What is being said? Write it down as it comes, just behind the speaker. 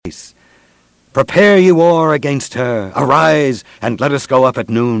Prepare ye war against her. Arise, and let us go up at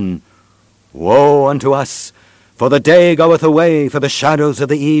noon. Woe unto us! For the day goeth away, for the shadows of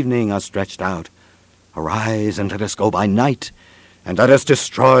the evening are stretched out. Arise, and let us go by night, and let us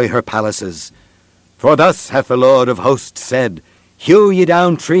destroy her palaces. For thus hath the Lord of hosts said, Hew ye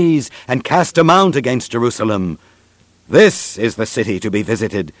down trees, and cast a mount against Jerusalem. This is the city to be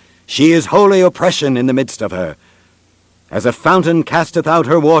visited. She is holy oppression in the midst of her. As a fountain casteth out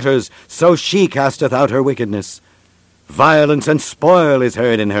her waters, so she casteth out her wickedness. Violence and spoil is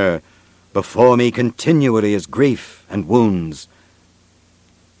heard in her. Before me continually is grief and wounds.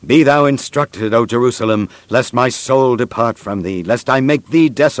 Be thou instructed, O Jerusalem, lest my soul depart from thee, lest I make thee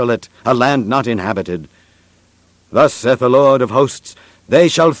desolate, a land not inhabited. Thus saith the Lord of hosts, They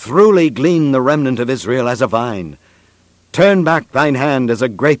shall throughly glean the remnant of Israel as a vine. Turn back thine hand as a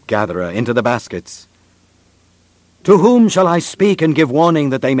grape-gatherer into the baskets. To whom shall I speak and give warning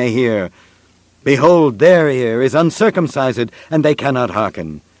that they may hear? Behold, their ear is uncircumcised, and they cannot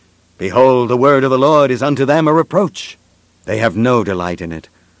hearken. Behold, the word of the Lord is unto them a reproach. They have no delight in it.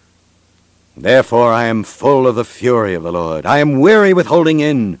 Therefore I am full of the fury of the Lord. I am weary with holding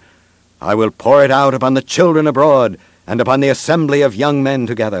in. I will pour it out upon the children abroad, and upon the assembly of young men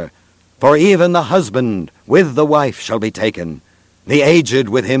together. For even the husband with the wife shall be taken, the aged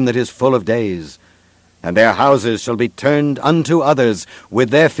with him that is full of days. And their houses shall be turned unto others, with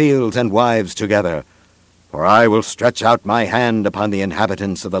their fields and wives together. For I will stretch out my hand upon the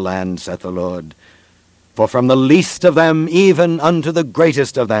inhabitants of the land, saith the Lord. For from the least of them even unto the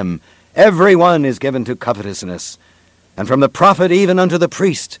greatest of them, every one is given to covetousness, and from the prophet even unto the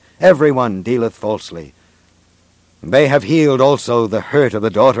priest, every one dealeth falsely. They have healed also the hurt of the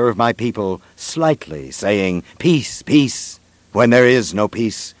daughter of my people slightly, saying, Peace, peace, when there is no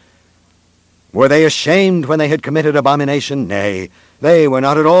peace. Were they ashamed when they had committed abomination? Nay, they were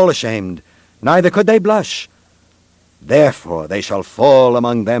not at all ashamed, neither could they blush. Therefore they shall fall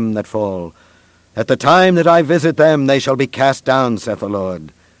among them that fall. At the time that I visit them, they shall be cast down, saith the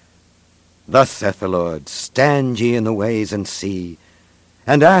Lord. Thus saith the Lord, Stand ye in the ways and see,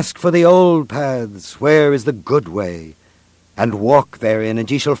 and ask for the old paths, where is the good way, and walk therein,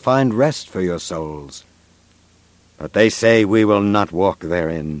 and ye shall find rest for your souls. But they say, We will not walk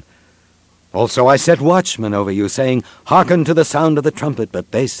therein. Also I set watchmen over you, saying, Hearken to the sound of the trumpet.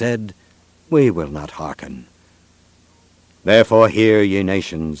 But they said, We will not hearken. Therefore hear, ye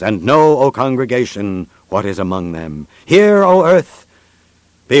nations, and know, O congregation, what is among them. Hear, O earth.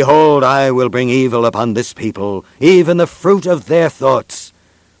 Behold, I will bring evil upon this people, even the fruit of their thoughts,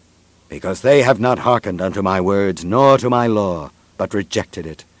 because they have not hearkened unto my words, nor to my law, but rejected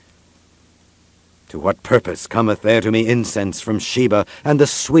it. To what purpose cometh there to me incense from Sheba, and the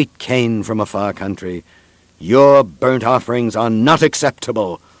sweet cane from a far country? Your burnt offerings are not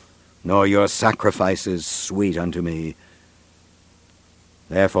acceptable, nor your sacrifices sweet unto me.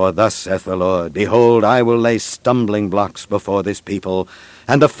 Therefore thus saith the Lord, Behold, I will lay stumbling blocks before this people,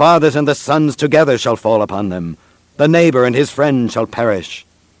 and the fathers and the sons together shall fall upon them. The neighbor and his friend shall perish.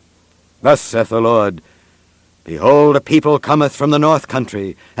 Thus saith the Lord, Behold, a people cometh from the north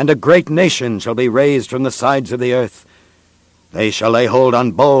country, and a great nation shall be raised from the sides of the earth. They shall lay hold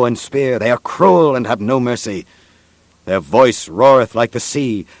on bow and spear. They are cruel and have no mercy. Their voice roareth like the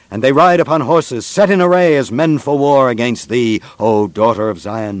sea, and they ride upon horses, set in array as men for war against thee, O daughter of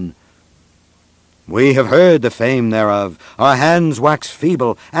Zion. We have heard the fame thereof. Our hands wax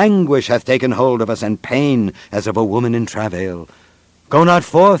feeble. Anguish hath taken hold of us, and pain as of a woman in travail. Go not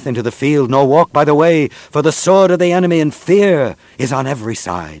forth into the field, nor walk by the way, for the sword of the enemy and fear is on every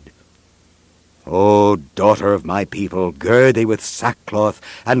side. O daughter of my people, gird thee with sackcloth,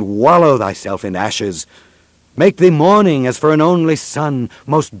 and wallow thyself in ashes. Make thee mourning as for an only son,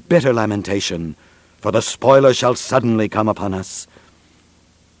 most bitter lamentation, for the spoiler shall suddenly come upon us.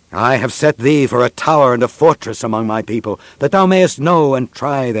 I have set thee for a tower and a fortress among my people, that thou mayest know and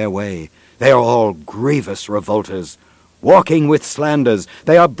try their way. They are all grievous revolters, walking with slanders.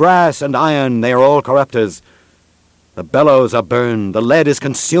 They are brass and iron, they are all corrupters. The bellows are burned, the lead is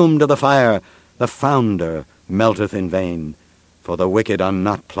consumed of the fire. The founder melteth in vain, for the wicked are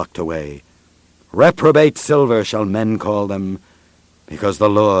not plucked away. Reprobate silver shall men call them, because the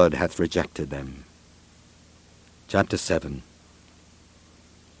Lord hath rejected them. Chapter 7.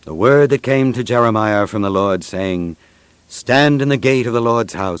 The word that came to Jeremiah from the Lord, saying, Stand in the gate of the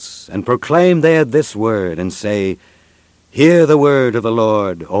Lord's house, and proclaim there this word, and say, Hear the word of the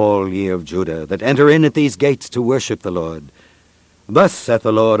Lord, all ye of Judah, that enter in at these gates to worship the Lord. Thus saith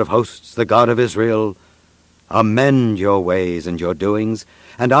the Lord of hosts, the God of Israel, Amend your ways and your doings,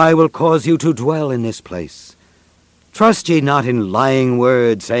 and I will cause you to dwell in this place. Trust ye not in lying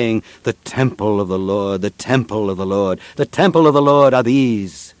words, saying, The temple of the Lord, the temple of the Lord, the temple of the Lord are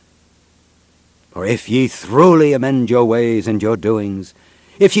these. For if ye truly amend your ways and your doings,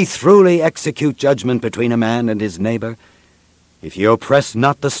 if ye truly execute judgment between a man and his neighbor, if ye oppress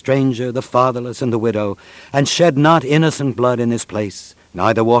not the stranger, the fatherless, and the widow, and shed not innocent blood in this place,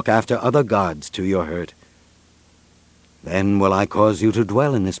 neither walk after other gods to your hurt, then will I cause you to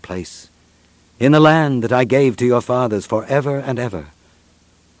dwell in this place, in the land that I gave to your fathers for ever and ever.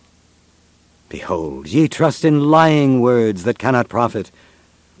 Behold, ye trust in lying words that cannot profit.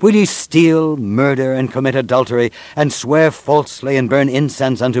 Will ye steal, murder, and commit adultery, and swear falsely, and burn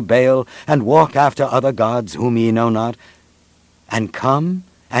incense unto Baal, and walk after other gods whom ye know not, and come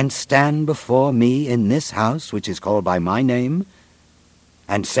and stand before me in this house which is called by my name,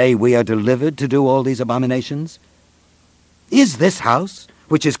 and say, We are delivered to do all these abominations? Is this house,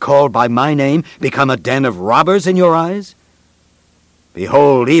 which is called by my name, become a den of robbers in your eyes?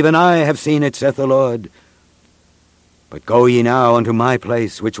 Behold, even I have seen it, saith the Lord. But go ye now unto my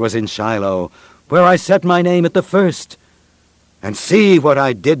place, which was in Shiloh, where I set my name at the first, and see what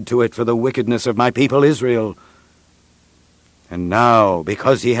I did to it for the wickedness of my people Israel. And now,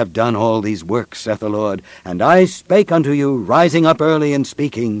 because ye have done all these works, saith the Lord, and I spake unto you, rising up early and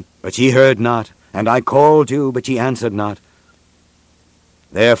speaking, but ye heard not, and I called you, but ye answered not.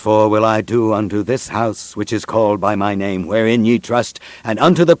 Therefore will I do unto this house which is called by my name, wherein ye trust, and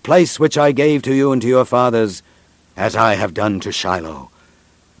unto the place which I gave to you and to your fathers, as I have done to Shiloh.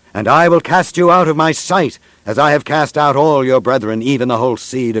 And I will cast you out of my sight, as I have cast out all your brethren, even the whole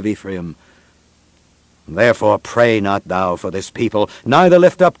seed of Ephraim. Therefore pray not thou for this people, neither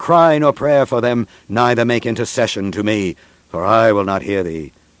lift up cry nor prayer for them, neither make intercession to me, for I will not hear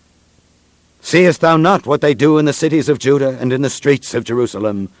thee. Seest thou not what they do in the cities of Judah and in the streets of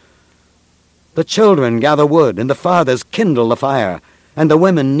Jerusalem? The children gather wood, and the fathers kindle the fire, and the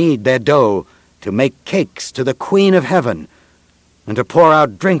women knead their dough, to make cakes to the Queen of heaven, and to pour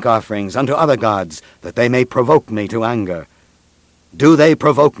out drink offerings unto other gods, that they may provoke me to anger. Do they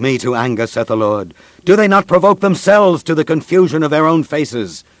provoke me to anger, saith the Lord? Do they not provoke themselves to the confusion of their own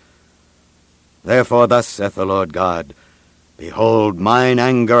faces? Therefore thus saith the Lord God, Behold, mine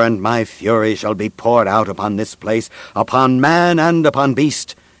anger and my fury shall be poured out upon this place, upon man and upon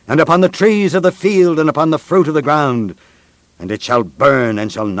beast, and upon the trees of the field and upon the fruit of the ground, and it shall burn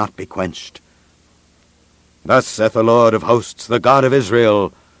and shall not be quenched. Thus saith the Lord of hosts, the God of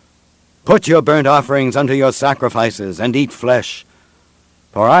Israel, Put your burnt offerings unto your sacrifices, and eat flesh.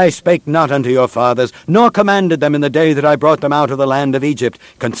 For I spake not unto your fathers, nor commanded them in the day that I brought them out of the land of Egypt,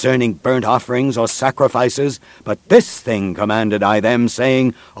 concerning burnt offerings or sacrifices, but this thing commanded I them,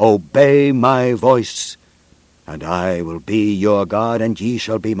 saying, Obey my voice, and I will be your God, and ye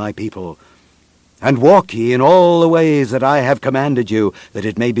shall be my people. And walk ye in all the ways that I have commanded you, that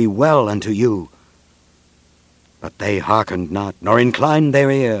it may be well unto you. But they hearkened not, nor inclined their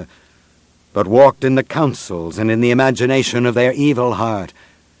ear, but walked in the counsels and in the imagination of their evil heart,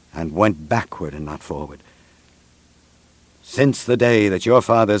 and went backward and not forward. Since the day that your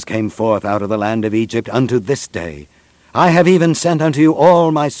fathers came forth out of the land of Egypt unto this day, I have even sent unto you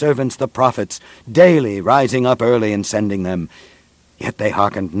all my servants the prophets, daily rising up early and sending them. Yet they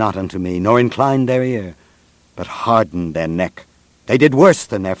hearkened not unto me, nor inclined their ear, but hardened their neck. They did worse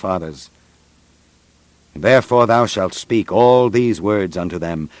than their fathers. Therefore thou shalt speak all these words unto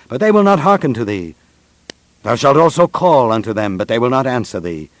them, but they will not hearken to thee. Thou shalt also call unto them, but they will not answer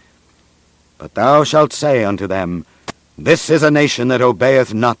thee. But thou shalt say unto them, This is a nation that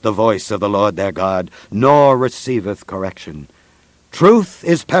obeyeth not the voice of the Lord their God, nor receiveth correction. Truth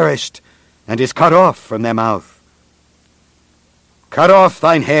is perished, and is cut off from their mouth. Cut off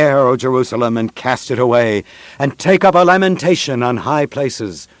thine hair, O Jerusalem, and cast it away, and take up a lamentation on high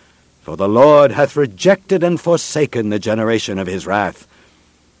places. For the Lord hath rejected and forsaken the generation of his wrath.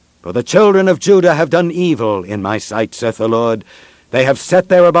 For the children of Judah have done evil in my sight, saith the Lord. They have set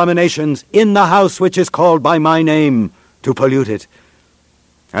their abominations in the house which is called by my name, to pollute it.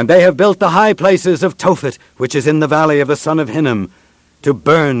 And they have built the high places of Tophet, which is in the valley of the son of Hinnom, to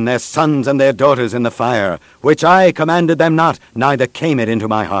burn their sons and their daughters in the fire, which I commanded them not, neither came it into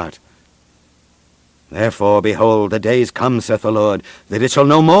my heart. Therefore, behold, the days come, saith the Lord, that it shall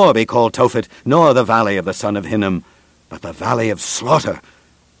no more be called Tophet, nor the valley of the son of Hinnom, but the valley of slaughter.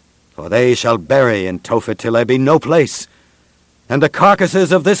 For they shall bury in Tophet till there be no place. And the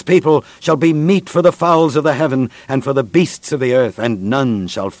carcasses of this people shall be meat for the fowls of the heaven, and for the beasts of the earth, and none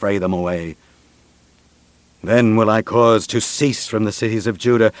shall fray them away. Then will I cause to cease from the cities of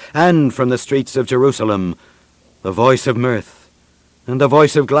Judah, and from the streets of Jerusalem, the voice of mirth, and the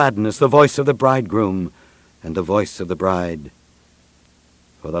voice of gladness, the voice of the bridegroom, and the voice of the bride,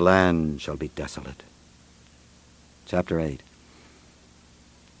 for the land shall be desolate. Chapter 8.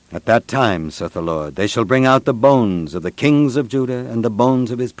 At that time, saith the Lord, they shall bring out the bones of the kings of Judah, and the bones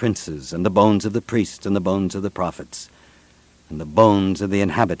of his princes, and the bones of the priests, and the bones of the prophets, and the bones of the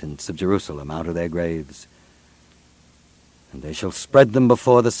inhabitants of Jerusalem out of their graves. And they shall spread them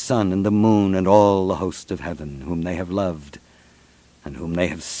before the sun and the moon and all the host of heaven, whom they have loved, and whom they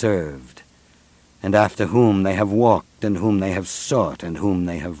have served, and after whom they have walked, and whom they have sought, and whom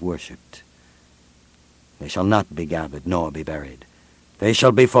they have worshipped. They shall not be gathered, nor be buried. They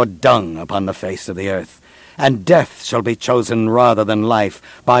shall be for dung upon the face of the earth, and death shall be chosen rather than life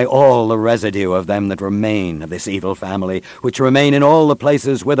by all the residue of them that remain of this evil family, which remain in all the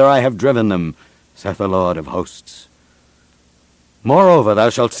places whither I have driven them, saith the Lord of hosts. Moreover thou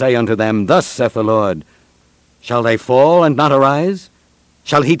shalt say unto them, Thus saith the Lord, Shall they fall and not arise?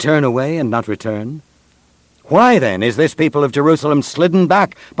 Shall he turn away and not return? Why then is this people of Jerusalem slidden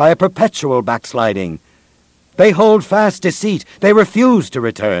back by a perpetual backsliding? They hold fast deceit, they refuse to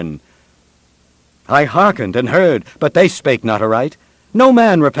return. I hearkened and heard, but they spake not aright. No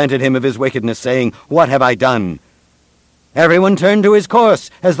man repented him of his wickedness, saying, What have I done? Everyone turned to his course,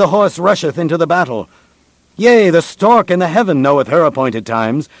 as the horse rusheth into the battle. Yea, the stork in the heaven knoweth her appointed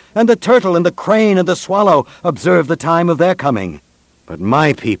times, and the turtle and the crane and the swallow observe the time of their coming. But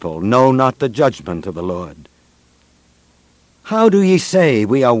my people know not the judgment of the Lord. How do ye say,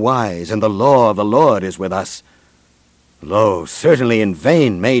 We are wise, and the law of the Lord is with us? Lo, certainly in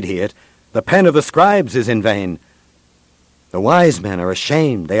vain made he it. The pen of the scribes is in vain. The wise men are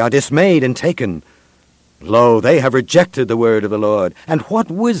ashamed, they are dismayed and taken. Lo, they have rejected the word of the Lord, and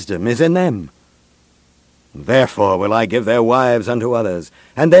what wisdom is in them? Therefore will I give their wives unto others,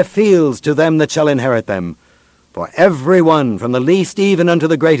 and their fields to them that shall inherit them. For every one, from the least even unto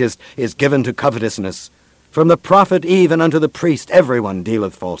the greatest, is given to covetousness. From the prophet even unto the priest every one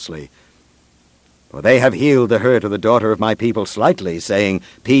dealeth falsely. For they have healed the hurt of the daughter of my people slightly, saying,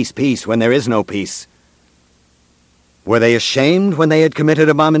 Peace, peace, when there is no peace. Were they ashamed when they had committed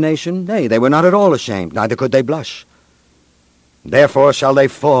abomination? Nay, they were not at all ashamed, neither could they blush. Therefore shall they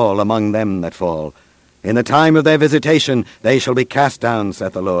fall among them that fall. In the time of their visitation they shall be cast down,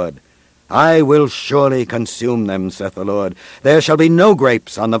 saith the Lord. I will surely consume them, saith the Lord. There shall be no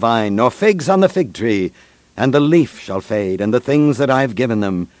grapes on the vine, nor figs on the fig tree, and the leaf shall fade, and the things that I have given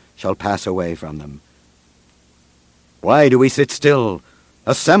them shall pass away from them. Why do we sit still?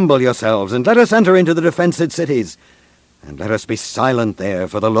 Assemble yourselves, and let us enter into the defenced cities. And let us be silent there,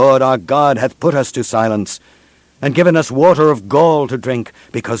 for the Lord our God hath put us to silence, and given us water of gall to drink,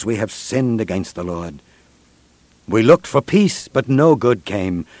 because we have sinned against the Lord. We looked for peace, but no good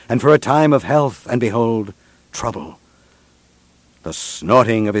came, and for a time of health, and behold, trouble. The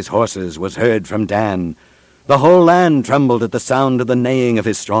snorting of his horses was heard from Dan. The whole land trembled at the sound of the neighing of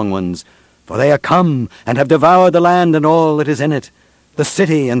his strong ones. For they are come, and have devoured the land and all that is in it, the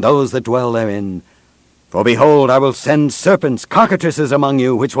city and those that dwell therein. For behold, I will send serpents, cockatrices among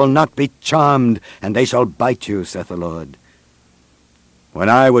you, which will not be charmed, and they shall bite you, saith the Lord. When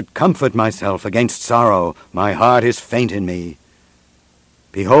I would comfort myself against sorrow, my heart is faint in me.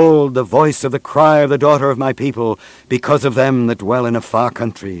 Behold the voice of the cry of the daughter of my people, because of them that dwell in a far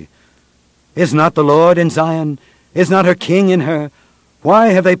country. Is not the Lord in Zion? Is not her king in her? Why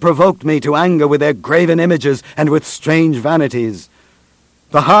have they provoked me to anger with their graven images and with strange vanities?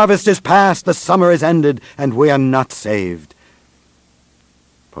 The harvest is past, the summer is ended, and we are not saved.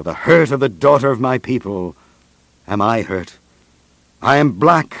 For the hurt of the daughter of my people am I hurt. I am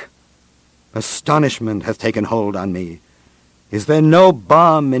black. Astonishment hath taken hold on me. Is there no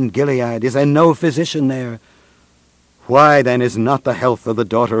balm in Gilead? Is there no physician there? Why then is not the health of the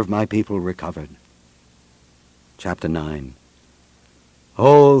daughter of my people recovered? Chapter 9.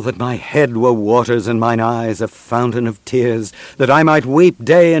 Oh, that my head were waters and mine eyes a fountain of tears, that I might weep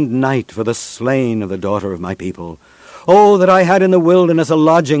day and night for the slain of the daughter of my people. Oh, that I had in the wilderness a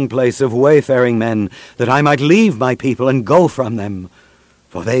lodging place of wayfaring men, that I might leave my people and go from them.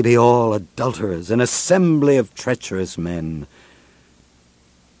 For they be all adulterers, an assembly of treacherous men.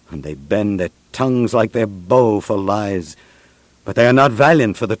 And they bend their tongues like their bow for lies. But they are not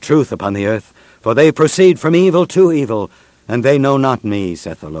valiant for the truth upon the earth, for they proceed from evil to evil, and they know not me,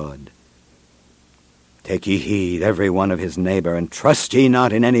 saith the Lord. Take ye heed every one of his neighbor, and trust ye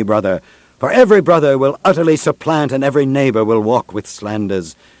not in any brother, for every brother will utterly supplant, and every neighbor will walk with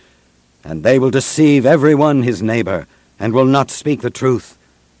slanders. And they will deceive every one his neighbor, and will not speak the truth.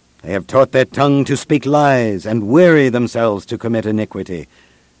 They have taught their tongue to speak lies, and weary themselves to commit iniquity.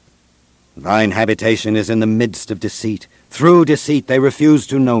 Thine habitation is in the midst of deceit. Through deceit they refuse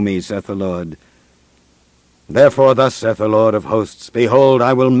to know me, saith the Lord. Therefore thus saith the Lord of hosts, Behold,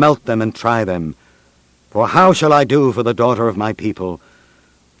 I will melt them and try them. For how shall I do for the daughter of my people?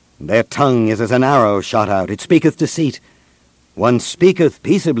 Their tongue is as an arrow shot out, it speaketh deceit. One speaketh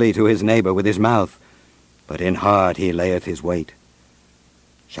peaceably to his neighbor with his mouth, but in heart he layeth his wait.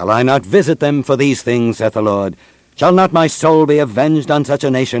 Shall I not visit them for these things, saith the Lord? Shall not my soul be avenged on such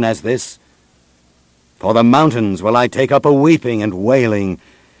a nation as this? For the mountains will I take up a weeping and wailing,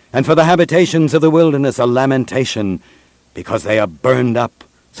 and for the habitations of the wilderness a lamentation, because they are burned up,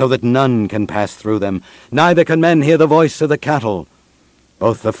 so that none can pass through them, neither can men hear the voice of the cattle.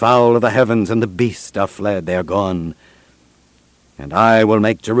 Both the fowl of the heavens and the beast are fled, they are gone. And I will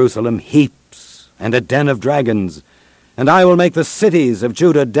make Jerusalem heaps and a den of dragons, and I will make the cities of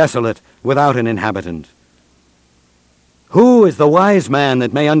Judah desolate, without an inhabitant. Who is the wise man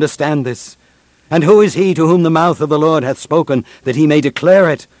that may understand this? And who is he to whom the mouth of the Lord hath spoken, that he may declare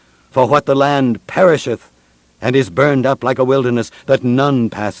it? For what the land perisheth, and is burned up like a wilderness, that none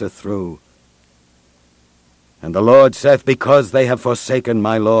passeth through. And the Lord saith, Because they have forsaken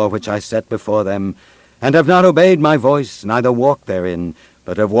my law which I set before them, and have not obeyed my voice, neither walked therein,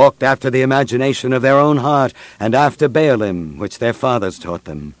 but have walked after the imagination of their own heart, and after Baalim, which their fathers taught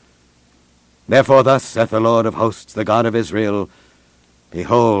them. Therefore thus saith the Lord of hosts, the God of Israel,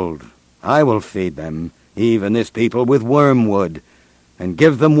 Behold, I will feed them, even this people, with wormwood, and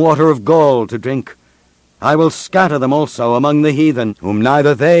give them water of gall to drink. I will scatter them also among the heathen, whom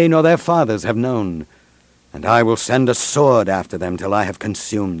neither they nor their fathers have known. And I will send a sword after them till I have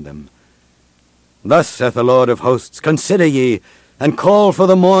consumed them. Thus saith the Lord of hosts, Consider ye, and call for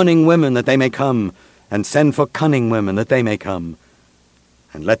the mourning women that they may come, and send for cunning women that they may come.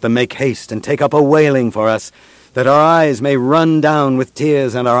 And let them make haste, and take up a wailing for us, that our eyes may run down with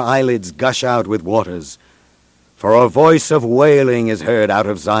tears, and our eyelids gush out with waters. For a voice of wailing is heard out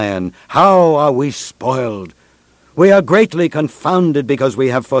of Zion. How are we spoiled! We are greatly confounded, because we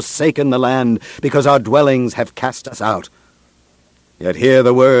have forsaken the land, because our dwellings have cast us out. Yet hear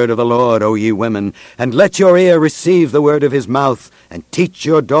the word of the Lord, O ye women, and let your ear receive the word of his mouth, and teach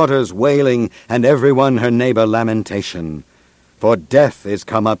your daughters wailing, and every one her neighbor lamentation. For death is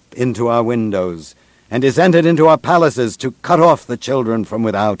come up into our windows, and is entered into our palaces, to cut off the children from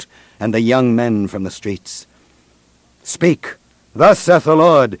without, and the young men from the streets. Speak, thus saith the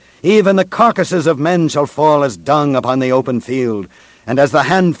Lord, Even the carcasses of men shall fall as dung upon the open field, and as the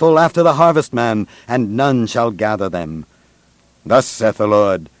handful after the harvestman, and none shall gather them. Thus saith the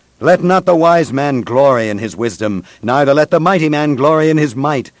Lord, Let not the wise man glory in his wisdom, neither let the mighty man glory in his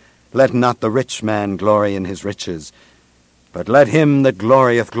might, let not the rich man glory in his riches. But let him that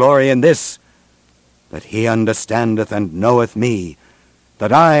glorieth glory in this, that he understandeth and knoweth me,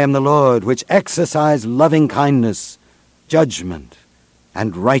 that I am the Lord, which exercise loving kindness, judgment,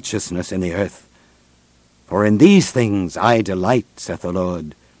 and righteousness in the earth. For in these things I delight, saith the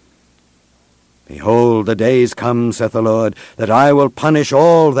Lord. Behold, the days come, saith the Lord, that I will punish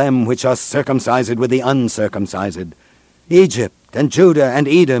all them which are circumcised with the uncircumcised, Egypt, and Judah, and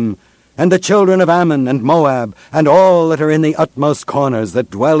Edom, and the children of Ammon, and Moab, and all that are in the utmost corners that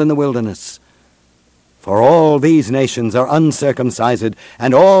dwell in the wilderness. For all these nations are uncircumcised,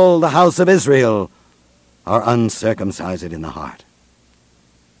 and all the house of Israel are uncircumcised in the heart.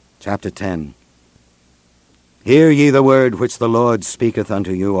 Chapter 10. Hear ye the word which the Lord speaketh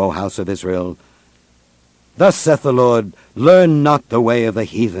unto you, O house of Israel. Thus saith the Lord, Learn not the way of the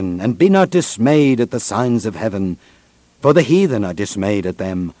heathen, and be not dismayed at the signs of heaven, for the heathen are dismayed at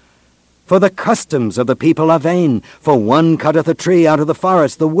them. For the customs of the people are vain, for one cutteth a tree out of the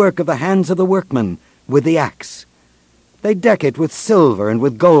forest, the work of the hands of the workman, with the axe. They deck it with silver and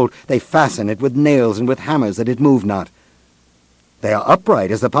with gold, they fasten it with nails and with hammers, that it move not. They are upright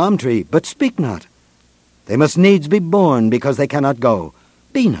as the palm tree, but speak not. They must needs be born, because they cannot go.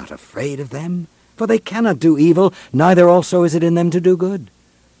 Be not afraid of them, for they cannot do evil, neither also is it in them to do good.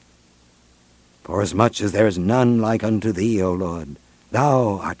 Forasmuch as there is none like unto thee, O Lord,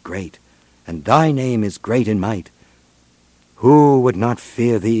 thou art great, and thy name is great in might. Who would not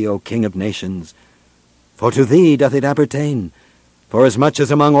fear thee, O King of nations? For to thee doth it appertain. Forasmuch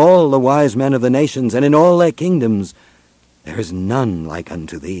as among all the wise men of the nations, and in all their kingdoms, there is none like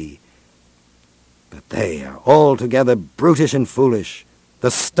unto thee. But they are altogether brutish and foolish.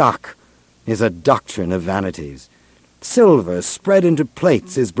 The stock is a doctrine of vanities. Silver spread into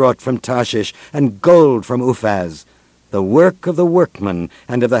plates is brought from Tarshish, and gold from Uphaz, the work of the workman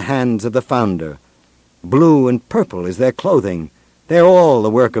and of the hands of the founder. Blue and purple is their clothing. They are all the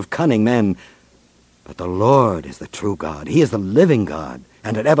work of cunning men. But the Lord is the true God. He is the living God,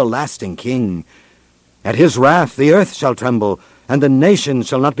 and an everlasting King. At his wrath the earth shall tremble, and the nations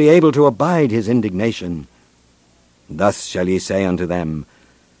shall not be able to abide his indignation. Thus shall ye say unto them,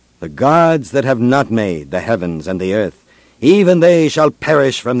 The gods that have not made the heavens and the earth, even they shall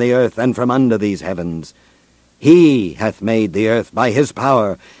perish from the earth and from under these heavens. He hath made the earth by his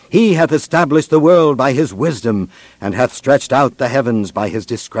power, he hath established the world by his wisdom, and hath stretched out the heavens by his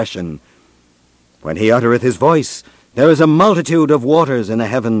discretion. When he uttereth his voice, there is a multitude of waters in the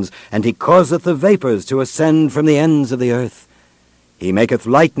heavens, and he causeth the vapours to ascend from the ends of the earth. He maketh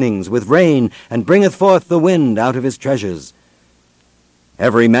lightnings with rain, and bringeth forth the wind out of his treasures.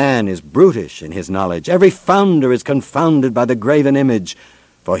 Every man is brutish in his knowledge, every founder is confounded by the graven image,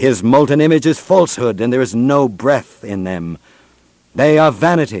 for his molten image is falsehood, and there is no breath in them. They are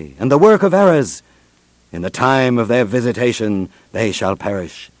vanity, and the work of errors. In the time of their visitation they shall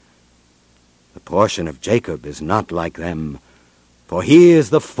perish. The portion of Jacob is not like them, for he is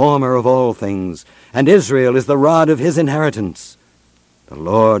the former of all things, and Israel is the rod of his inheritance. The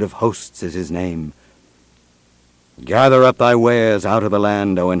Lord of hosts is his name. Gather up thy wares out of the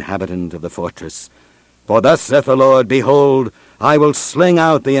land, O inhabitant of the fortress. For thus saith the Lord, Behold, I will sling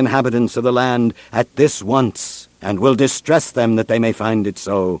out the inhabitants of the land at this once, and will distress them that they may find it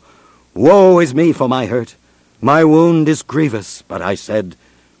so. Woe is me for my hurt! My wound is grievous, but I said,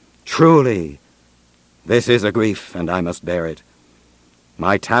 Truly, this is a grief, and I must bear it.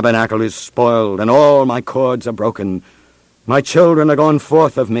 My tabernacle is spoiled, and all my cords are broken. My children are gone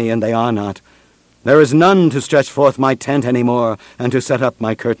forth of me, and they are not. There is none to stretch forth my tent any more, and to set up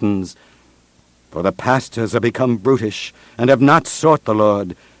my curtains. For the pastors are become brutish, and have not sought the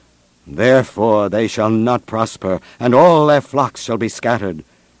Lord. Therefore they shall not prosper, and all their flocks shall be scattered.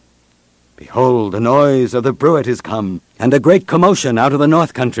 Behold, the noise of the bruit is come, and a great commotion out of the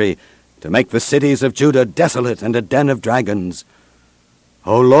north country, to make the cities of Judah desolate and a den of dragons.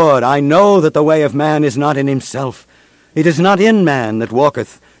 O Lord, I know that the way of man is not in himself. It is not in man that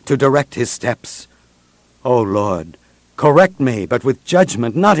walketh to direct his steps. O Lord, correct me, but with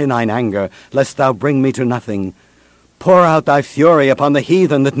judgment, not in thine anger, lest thou bring me to nothing. Pour out thy fury upon the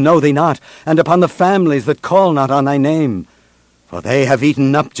heathen that know thee not, and upon the families that call not on thy name. For they have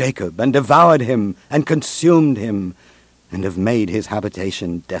eaten up Jacob, and devoured him, and consumed him, and have made his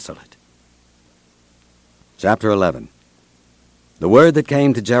habitation desolate. Chapter 11. The word that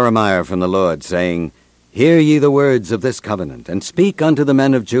came to Jeremiah from the Lord, saying, Hear ye the words of this covenant, and speak unto the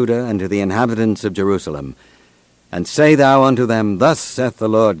men of Judah and to the inhabitants of Jerusalem. And say thou unto them, Thus saith the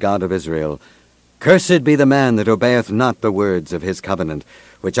Lord God of Israel, Cursed be the man that obeyeth not the words of his covenant,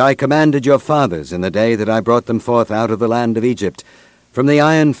 which I commanded your fathers in the day that I brought them forth out of the land of Egypt, from the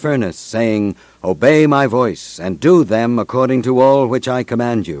iron furnace, saying, Obey my voice, and do them according to all which I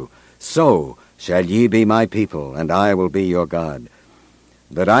command you. So shall ye be my people, and I will be your God.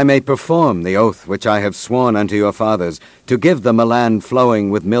 That I may perform the oath which I have sworn unto your fathers, to give them a land flowing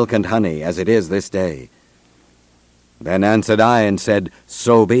with milk and honey, as it is this day. Then answered I and said,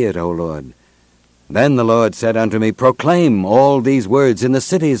 So be it, O Lord. Then the Lord said unto me, Proclaim all these words in the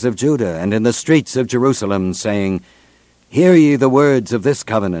cities of Judah and in the streets of Jerusalem, saying, Hear ye the words of this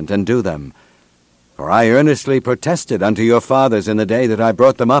covenant, and do them. For I earnestly protested unto your fathers in the day that I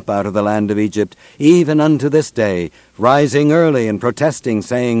brought them up out of the land of Egypt, even unto this day, rising early and protesting,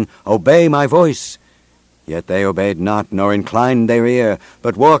 saying, Obey my voice. Yet they obeyed not, nor inclined their ear,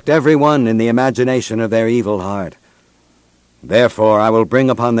 but walked every one in the imagination of their evil heart. Therefore I will bring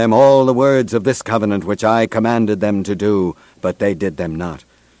upon them all the words of this covenant which I commanded them to do, but they did them not.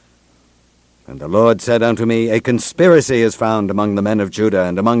 And the Lord said unto me, A conspiracy is found among the men of Judah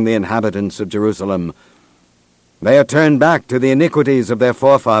and among the inhabitants of Jerusalem. They are turned back to the iniquities of their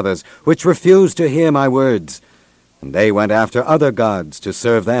forefathers, which refused to hear my words. And they went after other gods to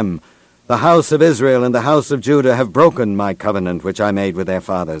serve them. The house of Israel and the house of Judah have broken my covenant which I made with their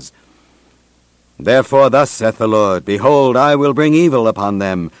fathers. Therefore thus saith the Lord, Behold, I will bring evil upon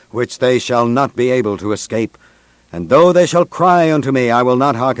them, which they shall not be able to escape. And though they shall cry unto me, I will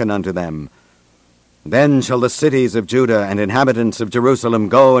not hearken unto them. Then shall the cities of Judah and inhabitants of Jerusalem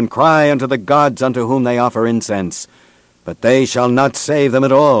go and cry unto the gods unto whom they offer incense. But they shall not save them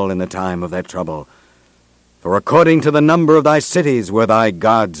at all in the time of their trouble. For according to the number of thy cities were thy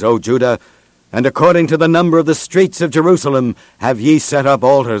gods, O Judah, and according to the number of the streets of Jerusalem have ye set up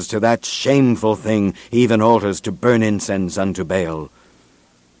altars to that shameful thing, even altars to burn incense unto Baal.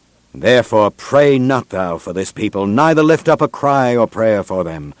 Therefore pray not thou for this people, neither lift up a cry or prayer for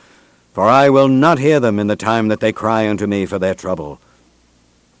them. For I will not hear them in the time that they cry unto me for their trouble.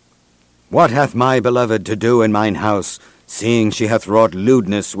 What hath my beloved to do in mine house, seeing she hath wrought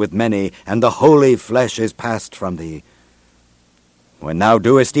lewdness with many, and the holy flesh is passed from thee? When thou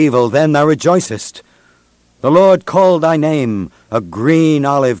doest evil, then thou rejoicest. The Lord called thy name, a green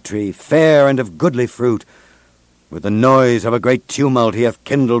olive tree, fair and of goodly fruit. With the noise of a great tumult he hath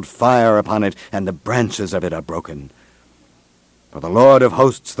kindled fire upon it, and the branches of it are broken. For the Lord of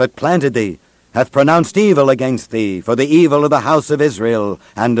hosts that planted thee hath pronounced evil against thee, for the evil of the house of Israel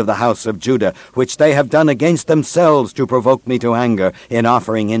and of the house of Judah, which they have done against themselves to provoke me to anger, in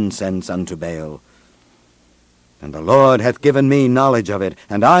offering incense unto Baal. And the Lord hath given me knowledge of it,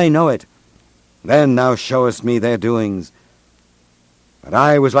 and I know it. Then thou showest me their doings. But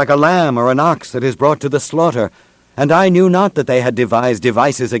I was like a lamb or an ox that is brought to the slaughter, and I knew not that they had devised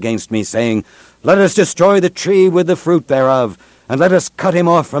devices against me, saying, Let us destroy the tree with the fruit thereof, and let us cut him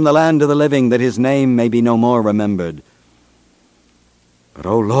off from the land of the living, that his name may be no more remembered. But,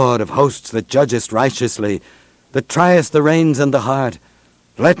 O Lord of hosts, that judgest righteously, that triest the reins and the heart,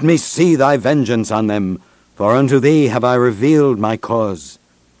 let me see thy vengeance on them, for unto thee have I revealed my cause.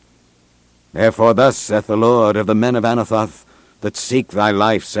 Therefore thus saith the Lord of the men of Anathoth, that seek thy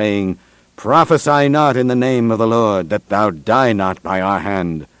life, saying, Prophesy not in the name of the Lord, that thou die not by our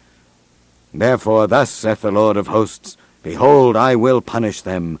hand. Therefore thus saith the Lord of hosts, Behold, I will punish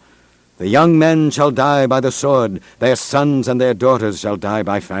them. The young men shall die by the sword, their sons and their daughters shall die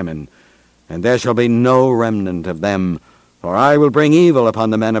by famine, and there shall be no remnant of them, for I will bring evil upon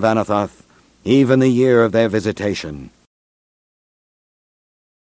the men of Anathoth, even the year of their visitation.